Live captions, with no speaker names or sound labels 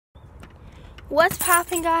What's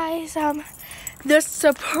popping, guys? The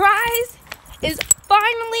surprise is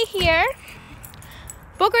finally here.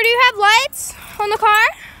 Booker, do you have lights on the car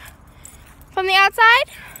from the outside?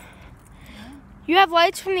 You have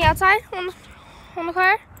lights from the outside on the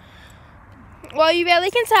car? Well, you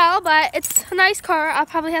barely can tell, but it's a nice car. I'll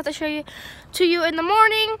probably have to show you to you in the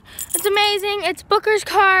morning. It's amazing. It's Booker's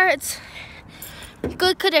car. It's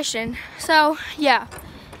good condition. So yeah,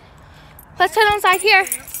 let's head inside here.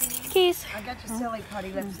 Keys. I got your silly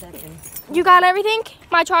putty lipstick. You got everything?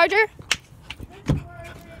 My charger?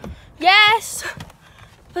 Yes.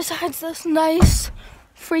 Besides this nice,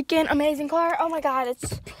 freaking amazing car. Oh my God,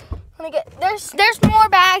 it's gonna get. There's more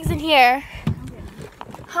bags in here.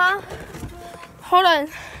 Huh? Hold on.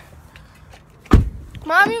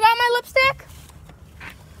 Mom, you got my lipstick?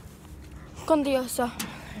 Con Diosa.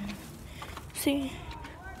 See.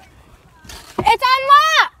 It's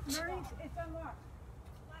unlocked!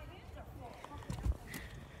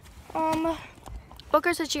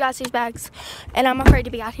 Booker said she got these bags, and I'm afraid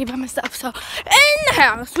to be out here by myself. So, in the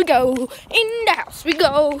house we go. In the house we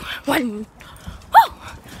go. One. Woo!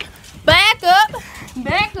 Back up.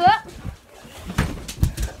 Back up.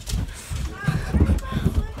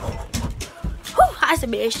 Whew, that's a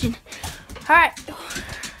mission. All right.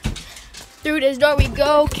 Through this door we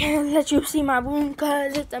go. Can't let you see my room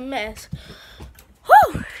because it's a mess.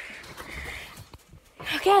 Whew.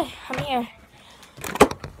 Okay, I'm here.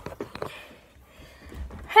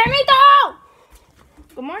 Hermito!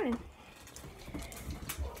 Good morning.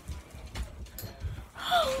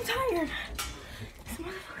 Oh, I'm tired. This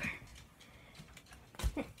motherfucker.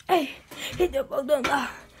 Hey, hit the button.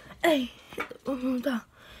 Hey, hit the button.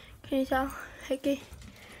 Can you tell? Okay.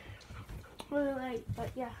 Really late, but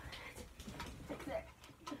yeah. It's there.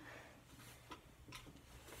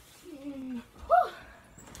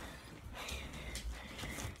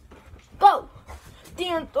 Go!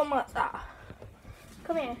 Dentro mata.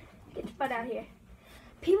 Come here. Get your butt out here.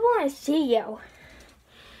 People want to see you.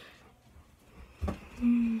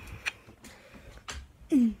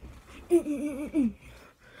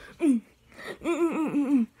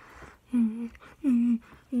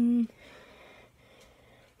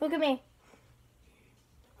 Look at me.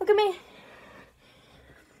 Look at me.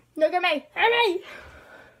 Look at me. Hey!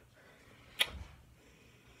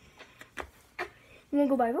 You want to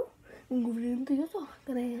go Bible? You want to go to your soul?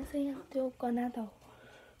 Can I say you're going to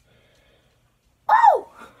Oh!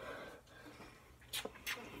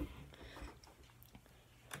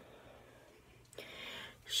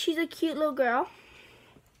 She's a cute little girl.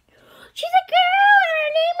 She's a girl and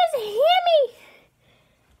her name is Hammy.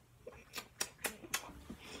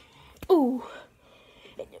 Ooh.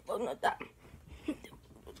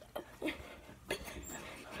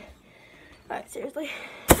 Alright, seriously.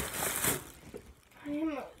 I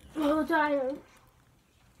am a little tired.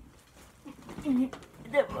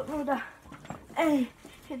 Hey,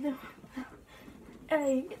 get the.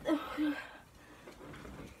 Hey, get the.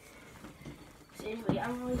 Seriously,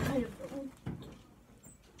 I'm really tired.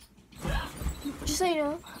 Just so you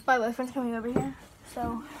know, my boyfriend's coming over here,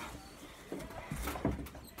 so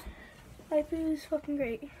life is fucking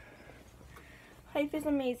great. Life is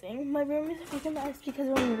amazing. My room is a freaking mess because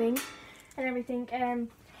we're moving and everything, and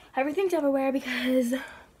everything's everywhere because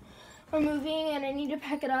we're moving and I need to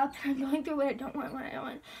pack it up. I'm going through what I don't want, what I don't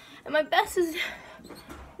want. And my best is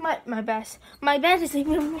my best. My bed is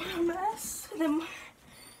even more a mess.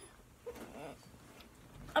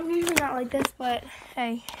 I'm usually not like this, but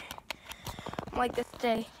hey, I'm like this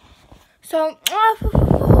today. So